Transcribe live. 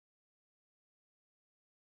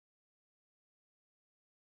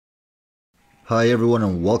Hi everyone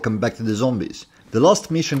and welcome back to the Zombies. The last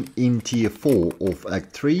mission in Tier 4 of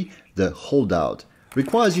Act 3, the Holdout,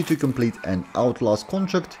 requires you to complete an Outlast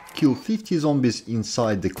contract, kill 50 zombies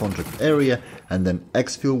inside the contract area and then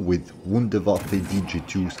exfil with Wunderwaffe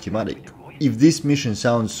DG-2 schematic. If this mission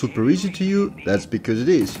sounds super easy to you, that's because it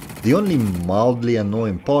is. The only mildly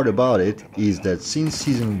annoying part about it is that since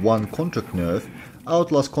Season 1 contract nerf,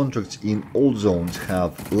 Outlast contracts in all zones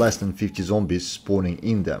have less than 50 zombies spawning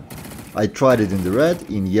in them. I tried it in the red,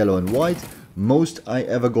 in yellow and white. Most I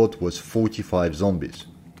ever got was 45 zombies.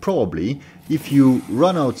 Probably, if you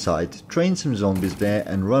run outside, train some zombies there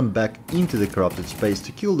and run back into the corrupted space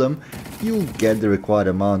to kill them, you'll get the required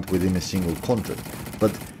amount within a single contract.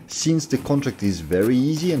 But since the contract is very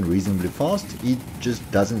easy and reasonably fast, it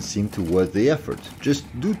just doesn't seem to worth the effort. Just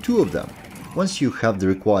do 2 of them. Once you have the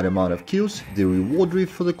required amount of kills, the reward reef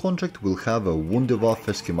for the contract will have a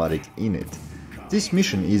Wunderwaffe schematic in it. This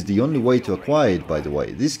mission is the only way to acquire it, by the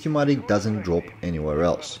way. This schematic doesn't drop anywhere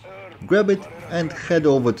else. Grab it and head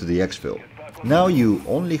over to the exfil. Now you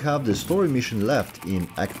only have the story mission left in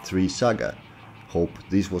Act 3 Saga. Hope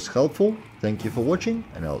this was helpful, thank you for watching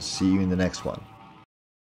and I'll see you in the next one.